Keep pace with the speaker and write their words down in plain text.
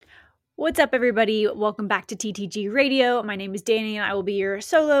What's up, everybody? Welcome back to TTG Radio. My name is Danny, and I will be your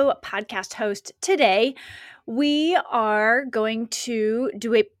solo podcast host today. We are going to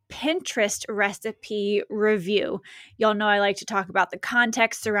do a Pinterest recipe review. Y'all know I like to talk about the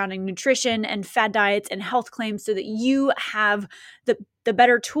context surrounding nutrition and fad diets and health claims so that you have the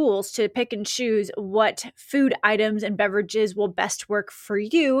better tools to pick and choose what food items and beverages will best work for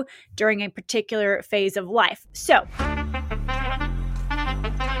you during a particular phase of life. So,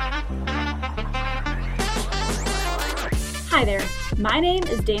 hi there, my name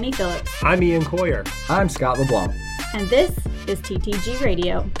is Danny Phillips. I'm Ian Coyer. I'm Scott LeBlanc. And this is TTG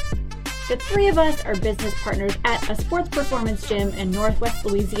Radio. The three of us are business partners at a sports performance gym in Northwest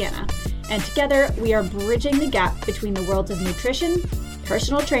Louisiana. And together we are bridging the gap between the worlds of nutrition,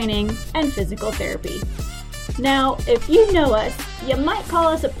 personal training, and physical therapy. Now, if you know us, you might call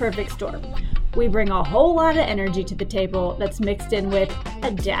us a perfect storm. We bring a whole lot of energy to the table that's mixed in with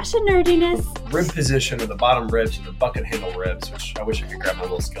a dash of nerdiness. Rib position of the bottom ribs and the bucket handle ribs, which I wish I could grab my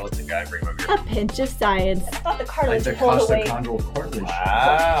little skeleton guy and bring him over here. A pinch of science. I thought the cartilage Like the pulled away. costochondral cartilage.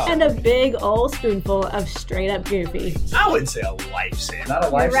 Wow. And a big old spoonful of straight up goofy. I wouldn't say a lifesaver. Not a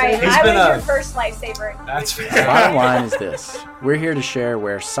You're lifesaver. right. He's I been was a- your first lifesaver. That's The fair. bottom line is this. We're here to share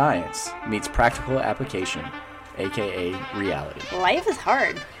where science meets practical application, aka reality. Life is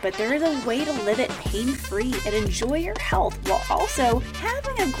hard, but there is a way to live it pain-free and enjoy your health while also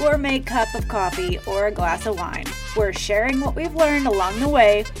having a gourmet cup of coffee or a glass of wine. We're sharing what we've learned along the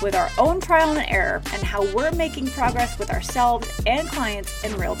way with our own trial and error and how we're making progress with ourselves and clients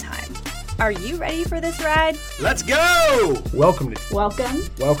in real time. Are you ready for this ride? Let's go! Welcome to Welcome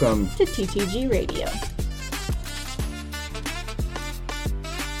to TTG Radio.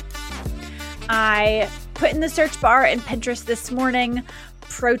 I put in the search bar in Pinterest this morning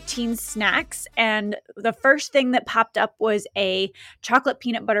protein snacks, and the first thing that popped up was a chocolate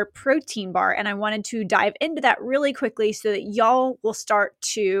peanut butter protein bar, and I wanted to dive into that really quickly so that y'all will start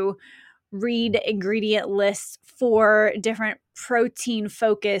to read ingredient lists for different protein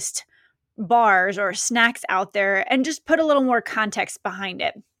focused bars or snacks out there and just put a little more context behind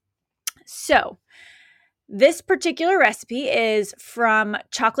it. So this particular recipe is from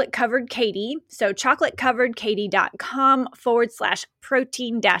Chocolate Covered Katie. So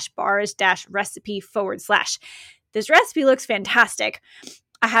chocolatecoveredkatie.com/protein-bars-recipe/. This recipe looks fantastic.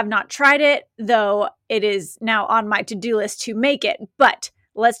 I have not tried it, though it is now on my to-do list to make it, but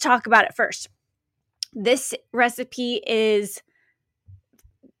let's talk about it first. This recipe is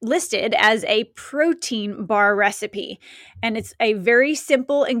listed as a protein bar recipe, and it's a very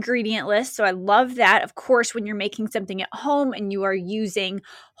simple ingredient list, so I love that. Of course, when you're making something at home and you are using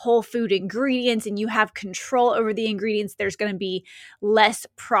whole food ingredients and you have control over the ingredients, there's going to be less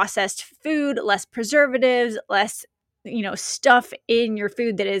processed food, less preservatives, less stuff in your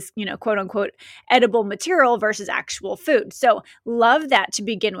food that is, quote unquote, edible material versus actual food. So love that to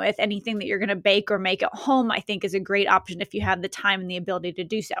begin with. Anything that you're going to bake or make at home, I think is a great option if you have the time and the ability to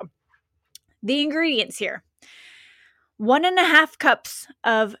do so. The ingredients here: 1.5 cups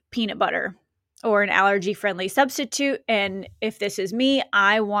of peanut butter or an allergy-friendly substitute. And if this is me,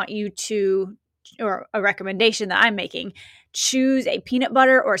 I want you to, or a recommendation that I'm making, choose a peanut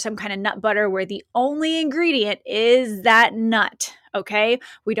butter or some kind of nut butter where the only ingredient is that nut, okay?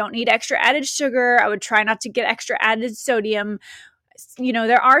 We don't need extra added sugar. I would try not to get extra added sodium.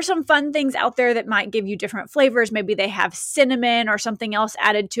 There are some fun things out there that might give you different flavors. Maybe they have cinnamon or something else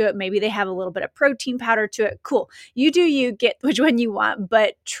added to it. Maybe they have a little bit of protein powder to it. Cool. You do you, get which one you want,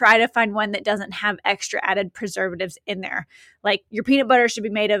 but try to find one that doesn't have extra added preservatives in there. Like your peanut butter should be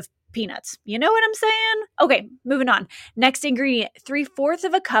made of peanuts. You know what I'm saying? Okay, moving on. Next ingredient, 3/4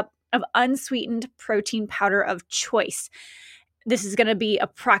 of a cup of unsweetened protein powder of choice. This is going to be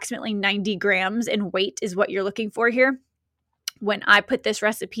approximately 90 grams in weight is what you're looking for here. When I put this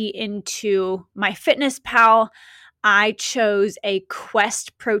recipe into MyFitnessPal, I chose a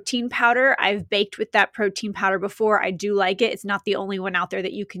Quest protein powder. I've baked with that protein powder before. I do like it. It's not the only one out there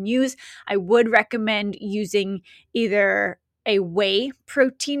that you can use. I would recommend using either a whey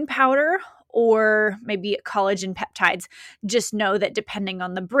protein powder or maybe collagen peptides. Just know that depending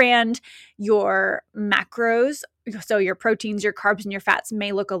on the brand, your macros, so your proteins, your carbs, and your fats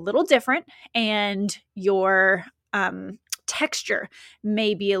may look a little different, and your texture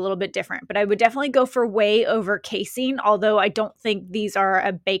may be a little bit different. But I would definitely go for whey over casein, although I don't think these are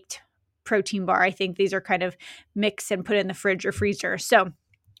a baked protein bar. I think these are kind of mixed and put in the fridge or freezer. So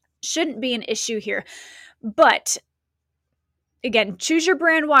shouldn't be an issue here. But Again, choose your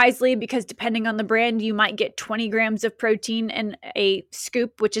brand wisely, because depending on the brand, you might get 20 grams of protein in a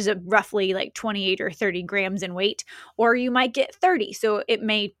scoop, which is roughly like 28 or 30 grams in weight, or you might get 30. So it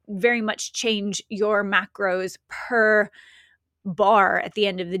may very much change your macros per bar at the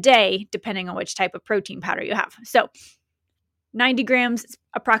end of the day, depending on which type of protein powder you have. So 90 grams,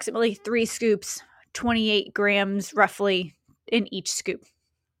 approximately 3 scoops, 28 grams roughly in each scoop.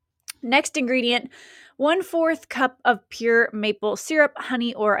 Next ingredient, 1/4 cup of pure maple syrup,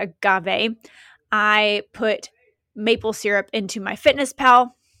 honey, or agave. I put maple syrup into my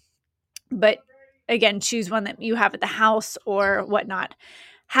MyFitnessPal, but again, choose one that you have at the house or whatnot.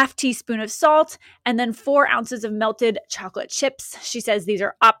 1/2 teaspoon of salt, and then 4 ounces of melted chocolate chips. She says these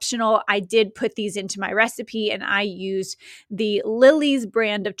are optional. I did put these into my recipe, and I used the Lily's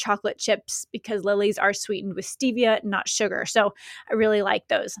brand of chocolate chips because Lily's are sweetened with stevia, not sugar. So I really like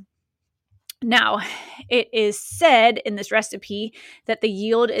those. Now, it is said in this recipe that the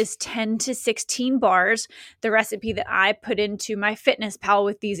yield is 10 to 16 bars. The recipe that I put into my MyFitnessPal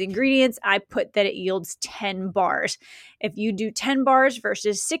with these ingredients, I put that it yields 10 bars. If you do 10 bars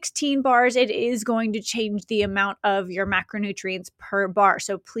versus 16 bars, it is going to change the amount of your macronutrients per bar.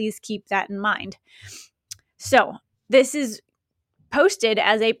 So please keep that in mind. So this is posted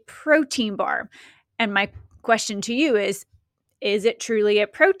as a protein bar. And my question to you is it truly a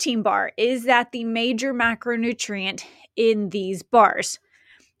protein bar? Is that the major macronutrient in these bars?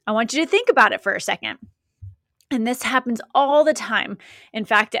 I want you to think about it for a second. And this happens all the time. In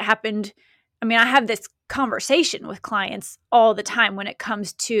fact, I have this conversation with clients all the time when it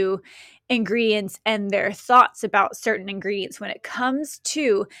comes to ingredients and their thoughts about certain ingredients. When it comes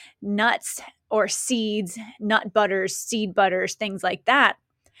to nuts or seeds, nut butters, seed butters, things like that,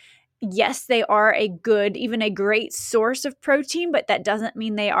 yes, they are a good, even a great source of protein, but that doesn't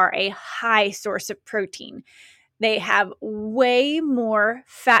mean they are a high source of protein. They have way more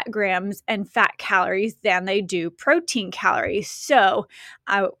fat grams and fat calories than they do protein calories. So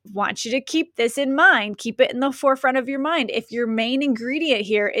I want you to keep this in mind. Keep it in the forefront of your mind. If your main ingredient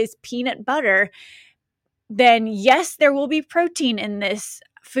here is peanut butter, then yes, there will be protein in this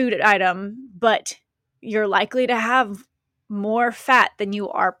food item, but you're likely to have more fat than you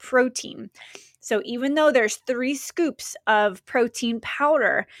are protein. So even though there's 3 scoops of protein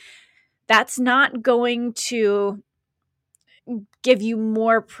powder, that's not going to give you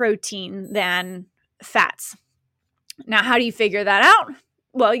more protein than fats. Now, how do you figure that out?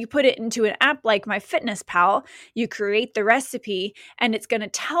 Well, you put it into an app like MyFitnessPal, you create the recipe, and it's going to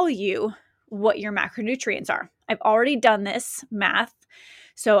tell you what your macronutrients are. I've already done this math,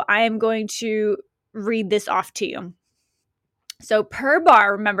 so I am going to read this off to you. So per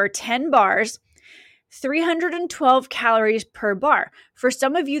bar, remember 10 bars, 312 calories per bar. For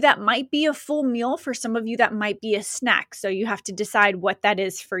some of you, that might be a full meal. For some of you, that might be a snack. So you have to decide what that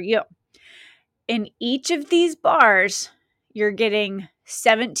is for you. In each of these bars, you're getting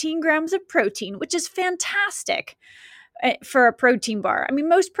 17 grams of protein, which is fantastic for a protein bar. I mean,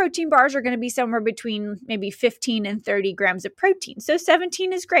 most protein bars are going to be somewhere between maybe 15 and 30 grams of protein. So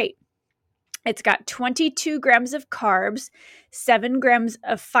 17 is great. It's got 22 grams of carbs, 7 grams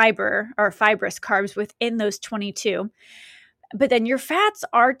of fiber or fibrous carbs within those 22. But then your fats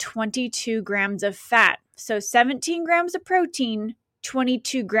are 22 grams of fat. So 17 grams of protein,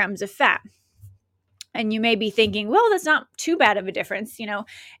 22 grams of fat. And you may be thinking, well, that's not too bad of a difference.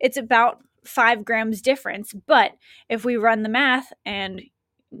 It's about 5 grams difference. But if we run the math, and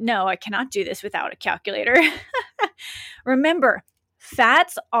no, I cannot do this without a calculator. Remember,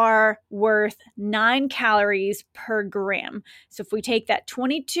 fats are worth 9 calories per gram. So if we take that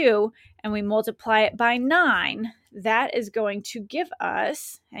 22 and we multiply it by 9, that is going to give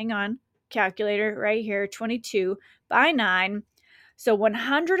us, hang on, calculator right here, 22 by 9. So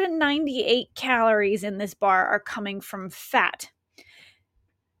 198 calories in this bar are coming from fat.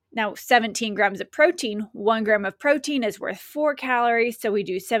 Now, 17 grams of protein, 1 gram of protein is worth 4 calories. So we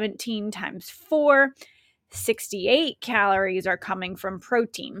do 17 times 4. 68 calories are coming from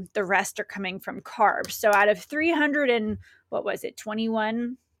protein. The rest are coming from carbs. So out of 21?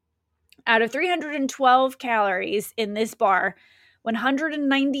 Out of 312 calories in this bar,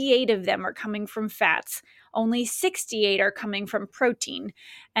 198 of them are coming from fats. Only 68 are coming from protein.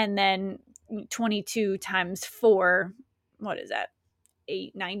 And then 22 times 4, what is that?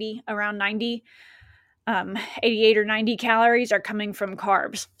 890, around 90, 88 or 90 calories are coming from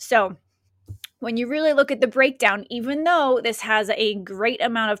carbs. So when you really look at the breakdown, even though this has a great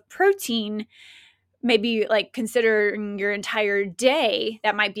amount of protein, maybe like considering your entire day,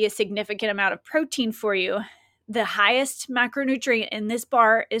 that might be a significant amount of protein for you. The highest macronutrient in this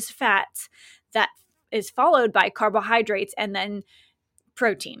bar is fats. That is followed by carbohydrates and then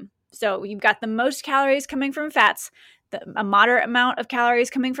protein. So you've got the most calories coming from fats, a moderate amount of calories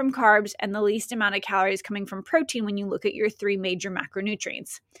coming from carbs, and the least amount of calories coming from protein when you look at your 3 major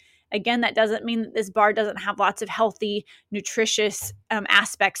macronutrients. Again, that doesn't mean that this bar doesn't have lots of healthy, nutritious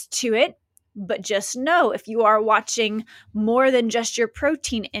aspects to it, but just know if you are watching more than just your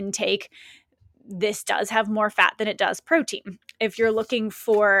protein intake, this does have more fat than it does protein. If you're looking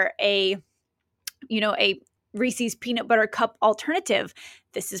for a Reese's peanut butter cup alternative,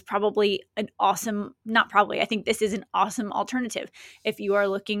 this is probably an awesome, not probably, I think this is an awesome alternative. If you are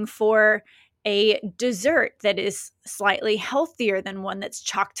looking for a dessert that is slightly healthier than one that's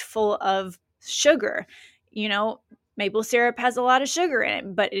chocked full of sugar, maple syrup has a lot of sugar in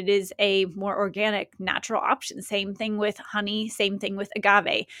it, but it is a more organic, natural option. Same thing with honey, same thing with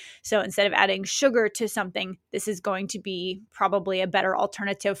agave. So instead of adding sugar to something, this is going to be probably a better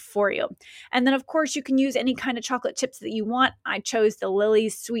alternative for you. And then, of course, you can use any kind of chocolate chips that you want. I chose the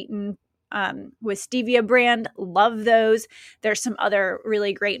Lily's Sweetened with stevia brand. Love those. There's some other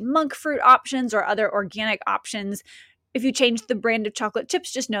really great monk fruit options or other organic options. If you change the brand of chocolate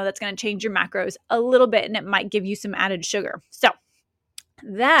chips, just know that's going to change your macros a little bit and it might give you some added sugar. So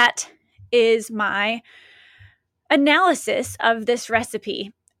that is my analysis of this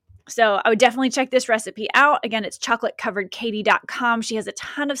recipe. So I would definitely check this recipe out. Again, it's chocolatecoveredkatie.com. She has a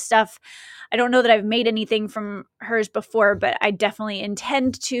ton of stuff. I don't know that I've made anything from hers before, but I definitely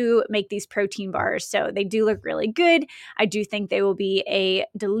intend to make these protein bars. So they do look really good. I do think they will be a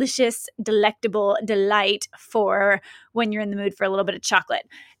delicious, delectable delight for when you're in the mood for a little bit of chocolate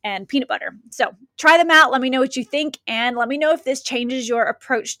and peanut butter. So try them out. Let me know what you think. And let me know if this changes your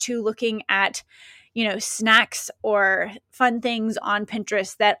approach to looking at snacks or fun things on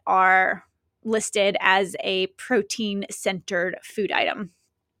Pinterest that are listed as a protein-centered food item.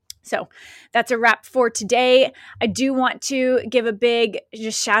 So that's a wrap for today. I do want to give a big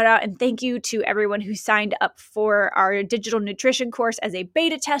shout out and thank you to everyone who signed up for our digital nutrition course as a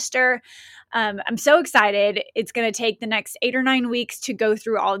beta tester. I'm so excited. It's going to take the next 8 or 9 weeks to go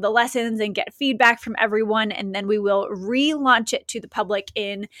through all of the lessons and get feedback from everyone. And then we will relaunch it to the public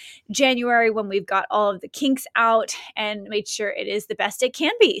in January when we've got all of the kinks out and made sure it is the best it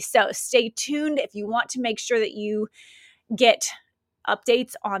can be. So stay tuned. If you want to make sure that you get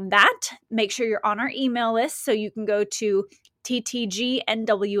updates on that, make sure you're on our email list. So you can go to ttgnwla.com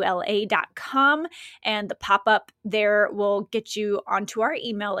and the pop-up there will get you onto our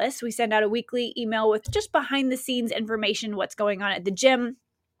email list. We send out a weekly email with just behind the scenes information, what's going on at the gym.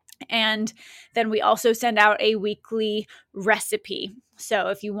 And then we also send out a weekly recipe. So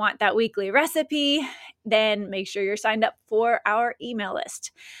if you want that weekly recipe, then make sure you're signed up for our email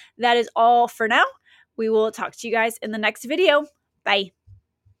list. That is all for now. We will talk to you guys in the next video. Bye.